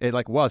time, it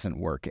wasn't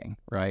working,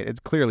 right?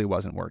 It clearly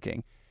wasn't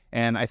working.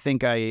 And I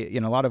think I,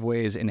 in a lot of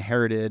ways,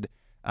 inherited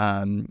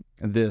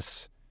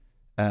this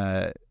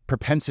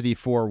propensity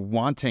for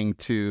wanting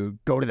to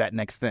go to that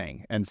next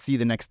thing and see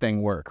the next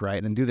thing work,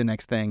 right? And do the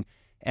next thing.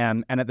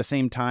 And at the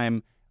same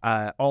time,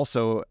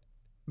 also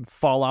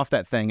fall off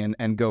that thing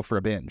and go for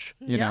a binge,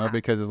 you know,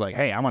 because it's like,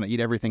 hey, I want to eat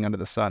everything under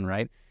the sun,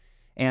 right?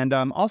 And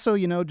also,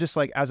 just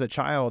like as a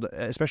child,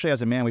 especially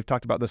as a man, we've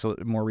talked about this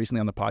more recently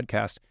on the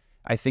podcast,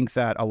 I think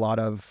that a lot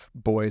of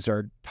boys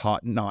are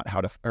taught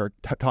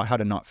taught how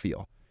to not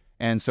feel.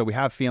 And so we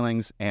have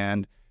feelings,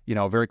 and,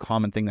 a very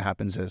common thing that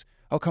happens is,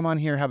 oh, come on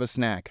here, have a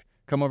snack.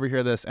 Come over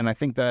here, this. And I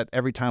think that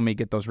every time we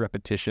get those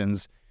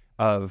repetitions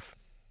of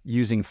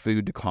using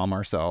food to calm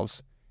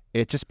ourselves,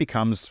 it just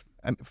becomes,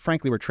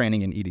 frankly, we're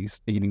training in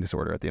eating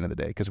disorder at the end of the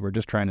day, because we're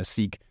just trying to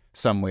seek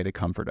some way to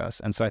comfort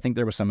us. And so I think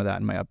there was some of that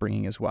in my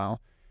upbringing as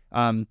well.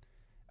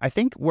 I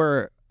think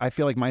where I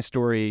feel like my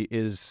story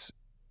is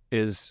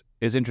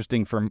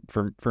interesting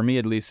for me,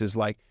 at least, is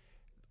like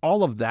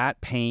all of that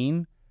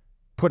pain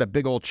put a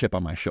big old chip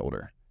on my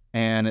shoulder,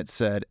 and it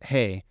said,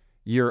 hey,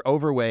 you're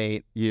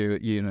overweight,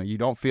 you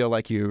don't feel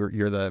like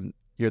you're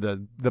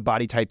the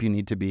body type you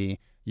need to be,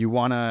 you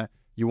want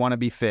to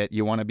be fit,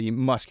 you want to be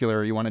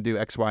muscular, you want to do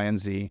X, Y, and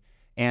Z.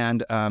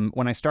 And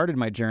when I started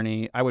my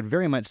journey, I would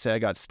very much say I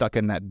got stuck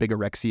in that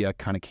bigorexia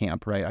kind of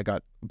camp, right? I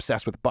got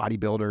obsessed with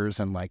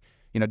bodybuilders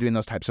and doing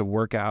those types of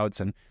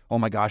workouts, and oh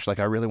my gosh,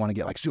 I really want to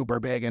get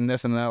super big and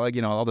this and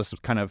that, all this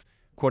kind of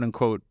quote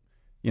unquote,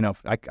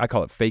 I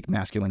call it fake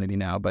masculinity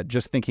now, but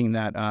just thinking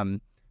that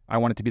I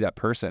wanted to be that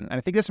person. And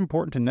I think that's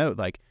important to note,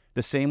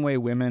 the same way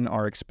women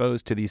are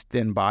exposed to these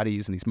thin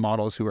bodies and these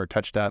models who are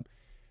touched up,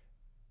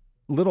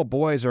 little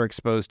boys are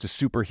exposed to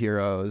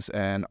superheroes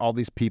and all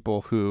these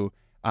people who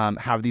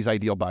have these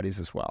ideal bodies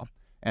as well.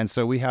 And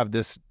so we have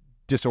this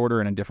disorder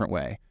in a different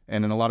way.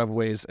 And in a lot of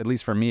ways, at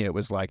least for me, it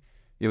was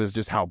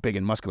just how big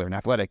and muscular and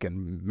athletic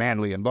and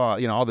manly and blah,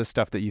 all this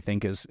stuff that you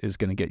think is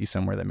going to get you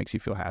somewhere that makes you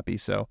feel happy.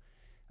 So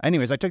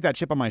anyways, I took that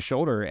chip on my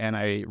shoulder and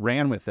I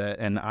ran with it,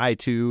 and I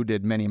too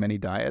did many, many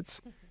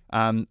diets.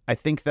 I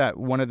think that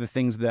one of the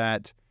things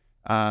that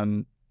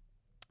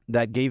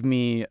gave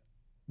me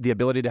the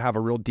ability to have a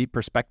real deep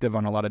perspective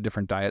on a lot of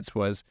different diets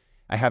was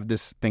I have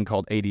this thing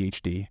called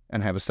ADHD,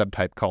 and I have a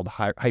subtype called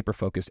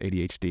hyperfocused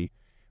ADHD,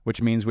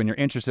 which means when you're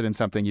interested in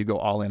something, you go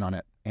all in on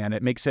it. And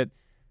it makes it,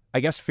 I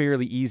guess,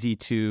 fairly easy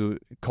to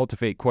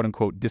cultivate quote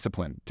unquote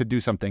discipline, to do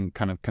something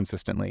kind of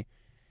consistently.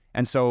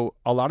 And so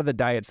a lot of the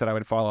diets that I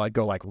would follow, I'd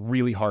go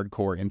really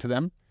hardcore into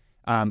them.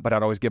 But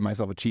I'd always give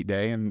myself a cheat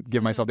day and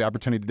give myself the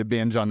opportunity to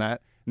binge on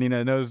that.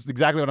 Nina knows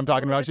exactly what I'm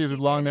talking about. She was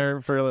long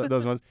there for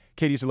those ones.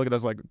 Katie used to look at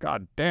us like,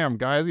 God damn,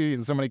 guys, you're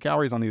eating so many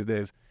calories on these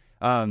days.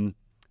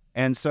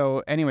 And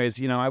so anyways,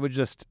 I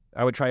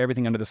would try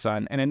everything under the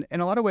sun. And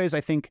in a lot of ways,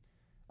 I think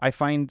I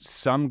find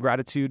some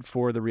gratitude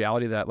for the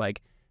reality that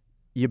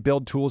you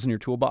build tools in your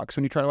toolbox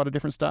when you try a lot of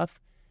different stuff.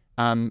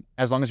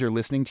 As long as you're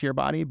listening to your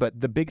body.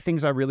 But the big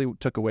things I really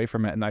took away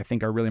from it, and I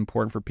think are really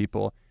important for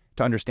people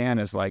to understand,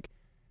 is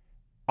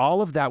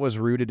all of that was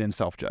rooted in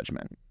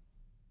self-judgment,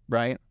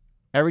 right?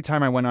 Every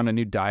time I went on a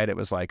new diet, it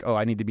was oh,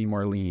 I need to be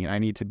more lean. I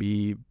need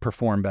to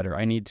perform better.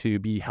 I need to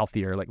be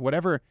healthier.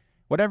 Whatever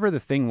the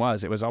thing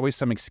was, it was always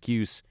some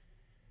excuse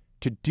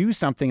to do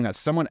something that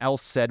someone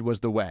else said was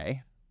the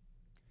way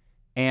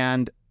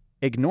and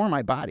ignore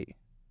my body,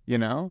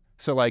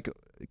 So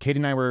Katie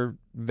and I were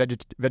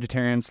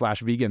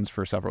vegetarian/vegans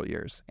for several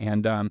years,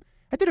 and I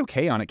did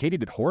okay on it. Katie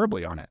did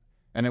horribly on it,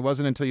 and it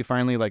wasn't until you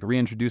finally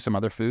reintroduce some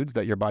other foods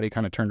that your body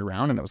kind of turned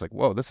around, and it was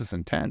whoa, this is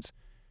intense.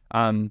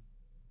 I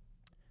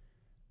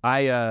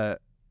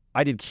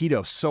did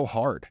keto so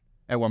hard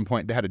at one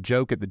point. They had a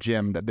joke at the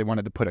gym that they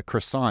wanted to put a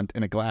croissant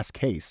in a glass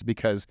case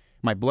because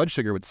my blood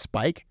sugar would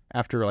spike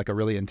after a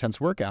really intense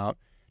workout,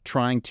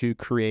 trying to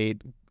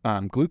create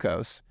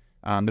glucose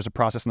there's a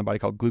process in the body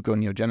called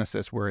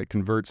gluconeogenesis where it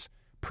converts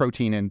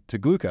protein into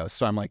glucose.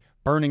 So I'm like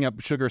burning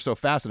up sugar so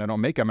fast and I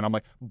don't make them, and I'm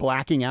like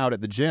blacking out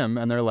at the gym,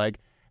 and they're like,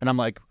 and I'm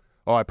like,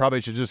 oh, I probably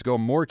should just go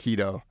more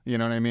keto. You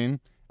know what I mean?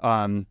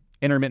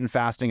 Intermittent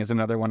fasting is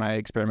another one I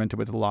experimented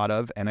with a lot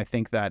of, and I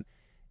think that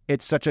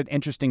it's such an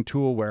interesting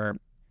tool where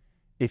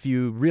if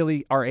you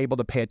really are able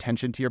to pay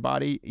attention to your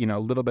body, you know, a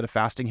little bit of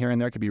fasting here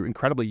and there could be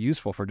incredibly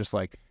useful for just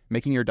like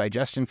making your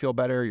digestion feel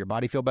better, your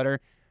body feel better.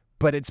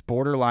 But it's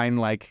borderline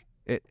like,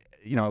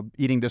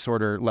 eating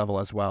disorder level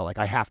as well. Like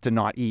I have to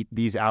not eat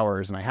these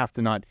hours and I have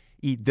to not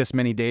eat this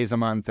many days a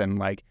month. And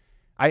like,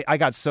 I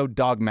got so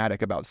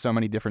dogmatic about so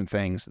many different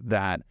things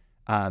that,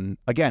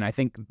 again, I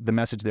think the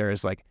message there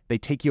is like, they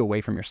take you away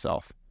from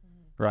yourself,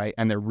 right?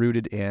 And they're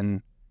rooted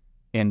in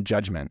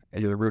judgment.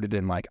 You're rooted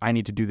in like, I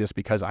need to do this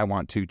because I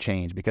want to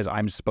change, because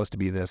I'm supposed to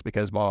be this,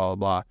 because blah, blah,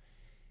 blah.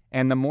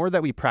 And the more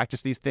that we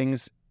practice these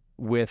things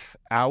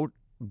without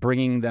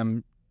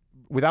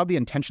the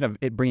intention of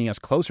it bringing us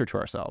closer to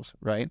ourselves,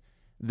 right?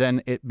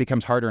 Then it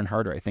becomes harder and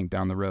harder, I think,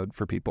 down the road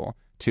for people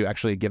to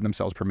actually give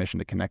themselves permission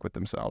to connect with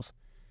themselves.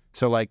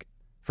 So like,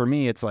 for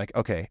me, it's like,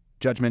 okay,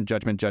 judgment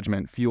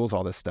fuels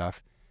all this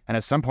stuff. And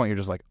at some point you're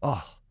just like,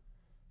 oh,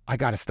 I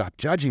got to stop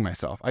judging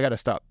myself. I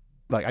just got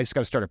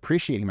to start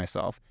appreciating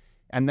myself.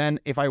 And then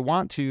if I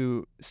want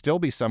to still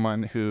be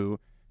someone who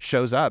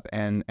shows up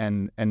and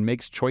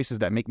makes choices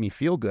that make me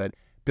feel good,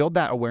 build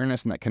that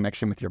awareness and that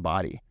connection with your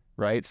body,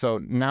 right? So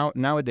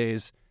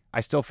nowadays, I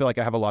still feel like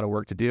I have a lot of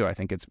work to do. I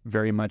think it's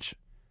very much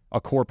a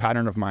core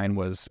pattern of mine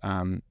was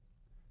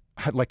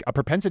like a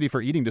propensity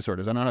for eating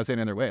disorders. I don't know how to say it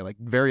another way, like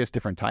various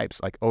different types,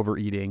 like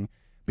overeating,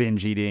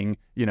 binge eating,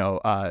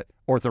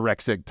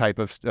 orthorexic type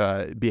of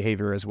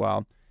behavior as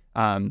well.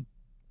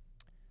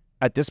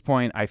 At this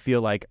point, I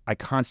feel like I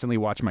constantly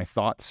watch my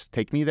thoughts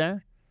take me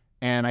there.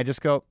 And I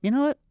just go, you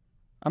know what?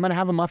 I'm going to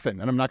have a muffin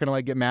and I'm not going to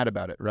like get mad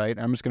about it, right?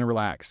 I'm just going to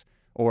relax.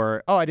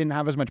 Or, oh, I didn't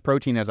have as much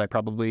protein as I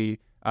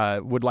probably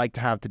would like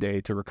to have today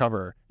to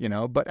recover,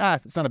 but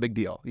it's not a big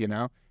deal,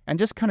 and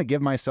just kind of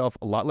give myself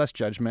a lot less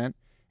judgment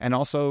and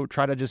also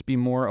try to just be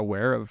more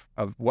aware of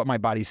what my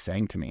body's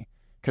saying to me.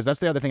 Because that's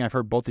the other thing I've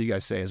heard both of you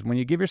guys say is when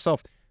you give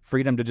yourself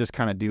freedom to just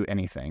kind of do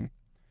anything,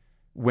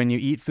 when you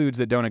eat foods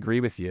that don't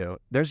agree with you,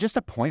 there's just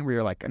a point where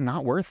you're like,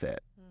 not worth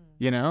it,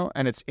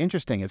 and it's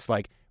interesting. It's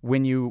like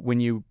when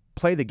you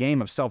play the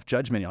game of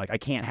self-judgment, you're like, I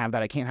can't have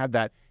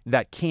that.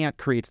 That can't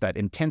creates that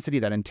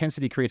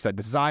intensity creates that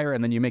desire,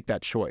 and then you make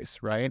that choice,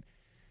 right?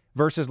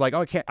 Versus like,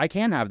 oh, I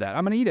can have that.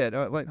 I'm going to eat it.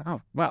 Like, oh,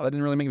 wow, that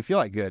didn't really make me feel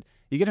like good.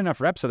 You get enough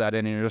reps of that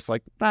in and you're just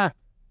like, I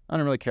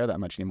don't really care that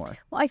much anymore.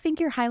 Well, I think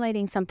you're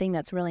highlighting something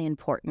that's really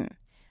important.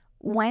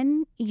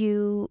 When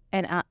you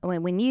and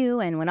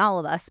when all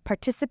of us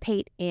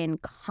participate in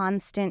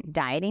constant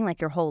dieting, like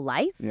your whole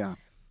life,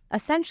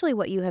 essentially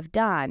what you have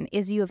done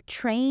is you have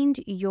trained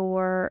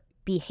your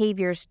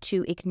behaviors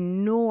to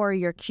ignore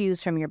your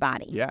cues from your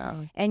body. Yeah.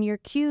 And your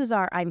cues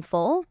are I'm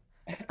full,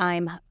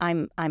 I'm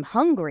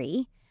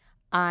hungry,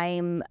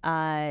 I'm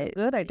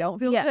good, I don't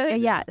feel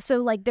good. Yeah.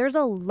 So like there's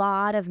a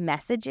lot of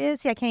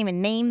messages. See, I can't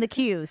even name the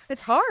cues.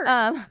 It's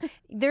hard.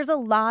 There's a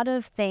lot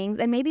of things,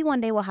 and maybe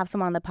one day we'll have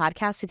someone on the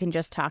podcast who can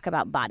just talk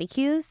about body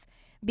cues,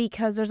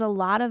 because there's a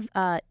lot of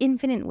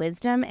infinite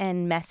wisdom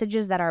and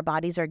messages that our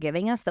bodies are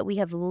giving us that we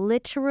have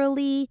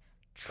literally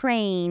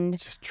trained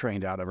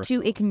out of ourselves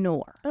to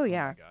ignore. Oh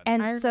yeah.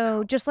 And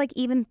so just like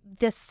even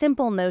the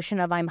simple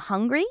notion of I'm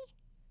hungry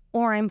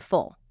or I'm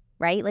full,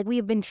 right? Like we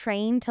have been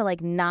trained to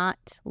like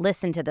not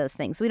listen to those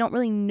things. So we don't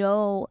really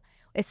know.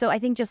 So I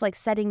think just like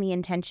setting the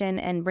intention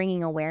and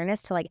bringing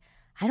awareness to like,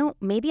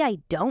 maybe I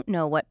don't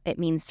know what it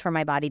means for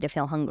my body to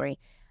feel hungry.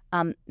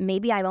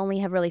 Maybe I only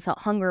have really felt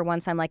hunger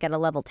once I'm like at a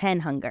level 10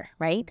 hunger,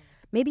 right?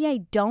 Maybe I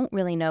don't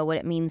really know what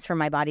it means for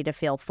my body to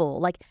feel full.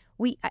 Like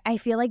I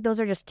feel like those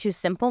are just two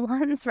simple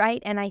ones,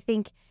 right? And I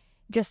think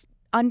just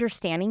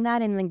understanding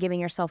that and then giving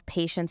yourself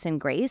patience and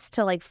grace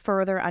to like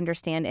further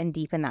understand and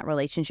deepen that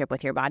relationship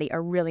with your body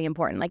are really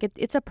important. Like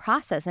it's a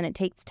process and it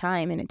takes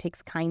time and it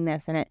takes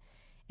kindness and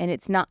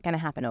it's not going to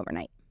happen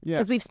overnight. Yeah.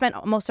 Because we've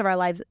spent most of our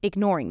lives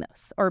ignoring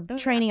those or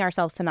training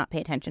ourselves to not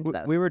pay attention to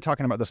those. We were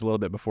talking about this a little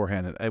bit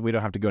beforehand. We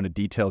don't have to go into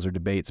details or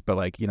debates, but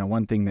like,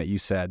 one thing that you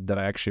said that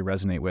I actually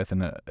resonate with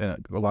in a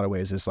lot of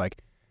ways is like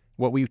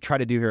what we try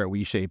to do here at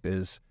WeShape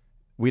is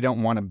we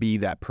don't want to be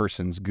that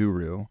person's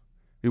guru.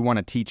 We want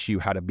to teach you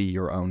how to be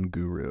your own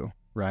guru,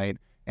 right?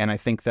 And I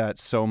think that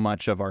so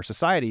much of our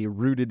society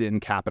rooted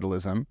in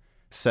capitalism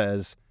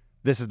says,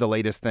 this is the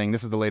latest thing,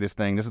 this is the latest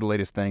thing, this is the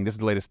latest thing, this is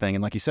the latest thing.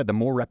 And like you said, the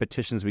more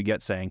repetitions we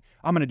get saying,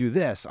 I'm going to do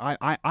this.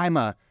 I'm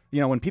a,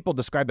 when people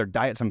describe their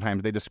diet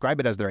sometimes, they describe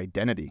it as their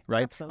identity,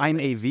 right? Absolutely. I'm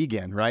a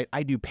vegan, right?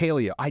 I do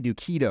paleo, I do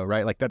keto,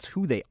 right? Like that's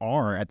who they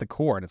are at the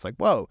core. And it's like,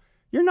 whoa,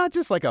 you're not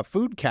just like a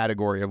food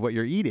category of what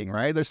you're eating,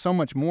 right? There's so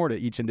much more to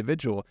each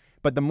individual.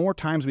 But the more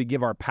times we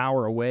give our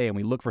power away and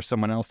we look for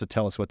someone else to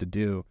tell us what to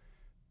do,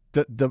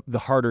 the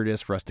harder it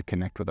is for us to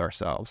connect with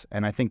ourselves.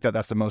 And I think that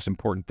that's the most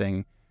important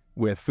thing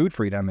with food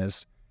freedom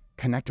is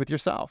connect with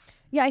yourself.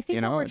 Yeah, I think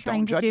You what know, we're don't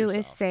trying to judge do is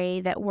yourself.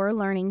 say that we're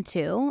learning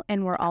too,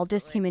 and we're all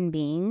just human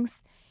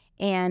beings.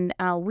 And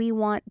we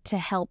want to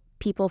help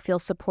people feel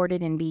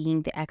supported in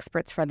being the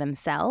experts for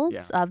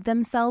themselves, of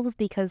themselves,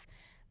 because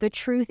the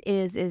truth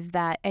is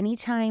that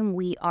anytime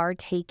we are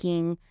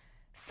taking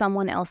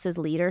someone else's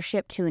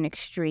leadership to an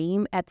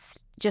extreme, it's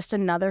just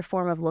another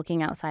form of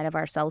looking outside of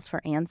ourselves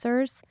for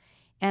answers.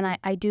 And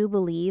I do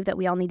believe that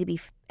we all need to be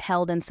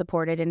held and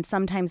supported and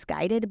sometimes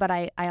guided, but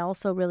I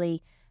also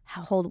really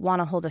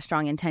want to hold a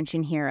strong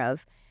intention here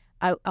of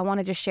I want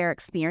to just share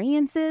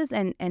experiences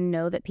and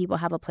know that people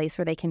have a place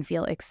where they can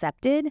feel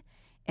accepted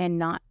and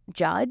not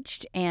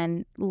judged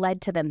and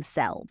led to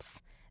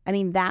themselves. I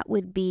mean, that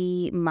would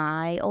be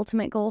my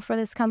ultimate goal for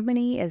this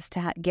company, is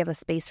to give a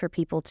space for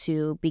people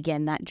to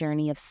begin that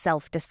journey of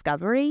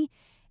self-discovery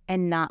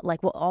and not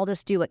like, well, I'll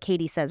just do what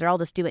Katie says, or I'll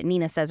just do what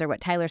Nina says or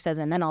what Tyler says,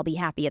 and then I'll be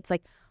happy. It's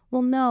like,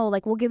 well, no,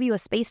 like we'll give you a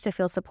space to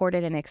feel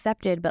supported and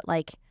accepted, but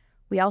like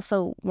we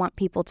also want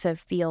people to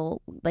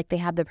feel like they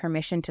have the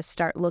permission to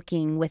start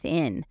looking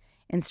within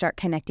and start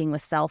connecting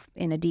with self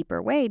in a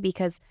deeper way,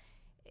 because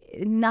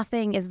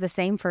nothing is the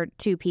same for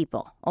two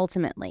people,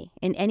 ultimately,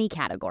 in any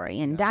category,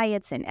 in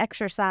diets and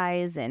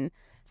exercise and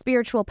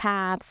spiritual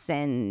paths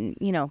and,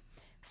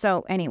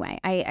 So anyway,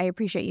 I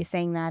appreciate you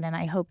saying that, and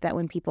I hope that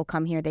when people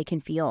come here, they can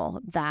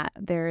feel that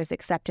there's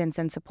acceptance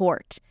and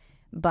support.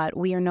 But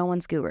we are no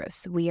one's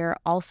gurus. We are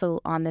also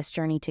on this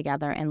journey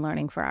together and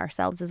learning for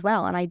ourselves as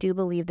well. And I do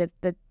believe that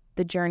the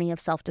journey of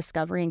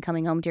self-discovery and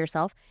coming home to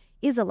yourself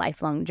is a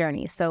lifelong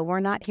journey. So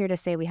we're not here to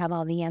say we have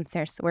all the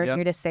answers. We're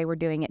here to say we're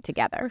doing it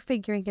together. We're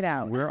figuring it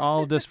out. We're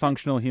all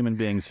dysfunctional human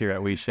beings here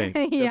at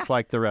WeShape, just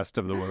like the rest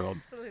of the world.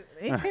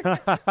 Absolutely.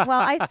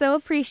 Well, I so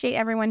appreciate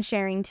everyone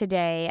sharing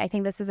today. I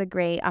think this is a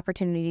great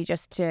opportunity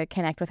just to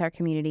connect with our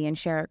community and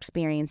share our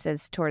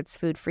experiences towards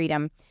food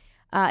freedom.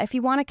 If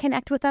you want to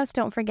connect with us,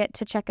 don't forget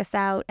to check us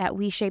out at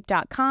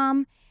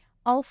WeShape.com.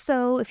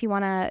 Also, if you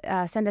want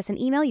to send us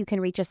an email, you can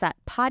reach us at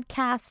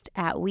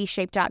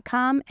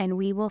podcast@WeShape.com, and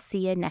we will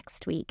see you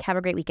next week. Have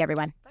a great week,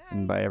 everyone.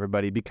 And bye,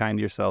 everybody. Be kind to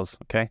yourselves,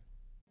 okay?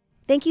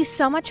 Thank you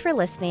so much for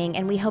listening,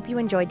 and we hope you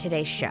enjoyed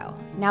today's show.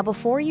 Now,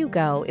 before you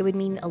go, it would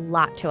mean a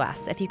lot to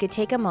us if you could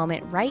take a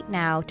moment right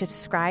now to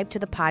subscribe to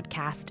the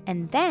podcast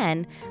and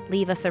then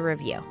leave us a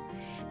review.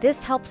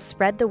 This helps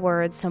spread the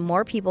word so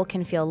more people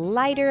can feel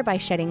lighter by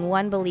shedding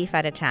one belief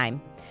at a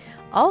time.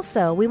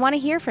 Also, we want to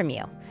hear from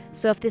you.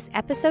 So if this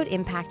episode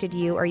impacted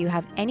you, or you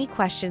have any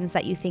questions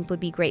that you think would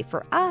be great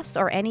for us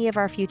or any of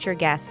our future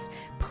guests,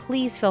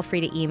 please feel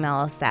free to email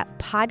us at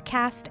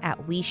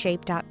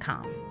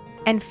podcast@WeShape.com.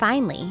 And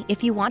finally,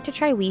 if you want to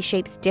try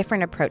WeShape's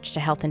different approach to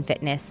health and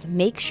fitness,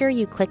 make sure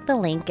you click the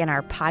link in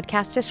our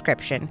podcast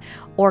description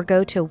or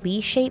go to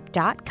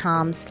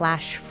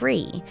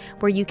WeShape.com/free,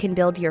 where you can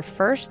build your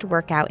first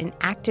workout and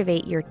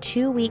activate your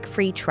 2-week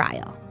free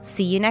trial.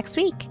 See you next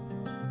week.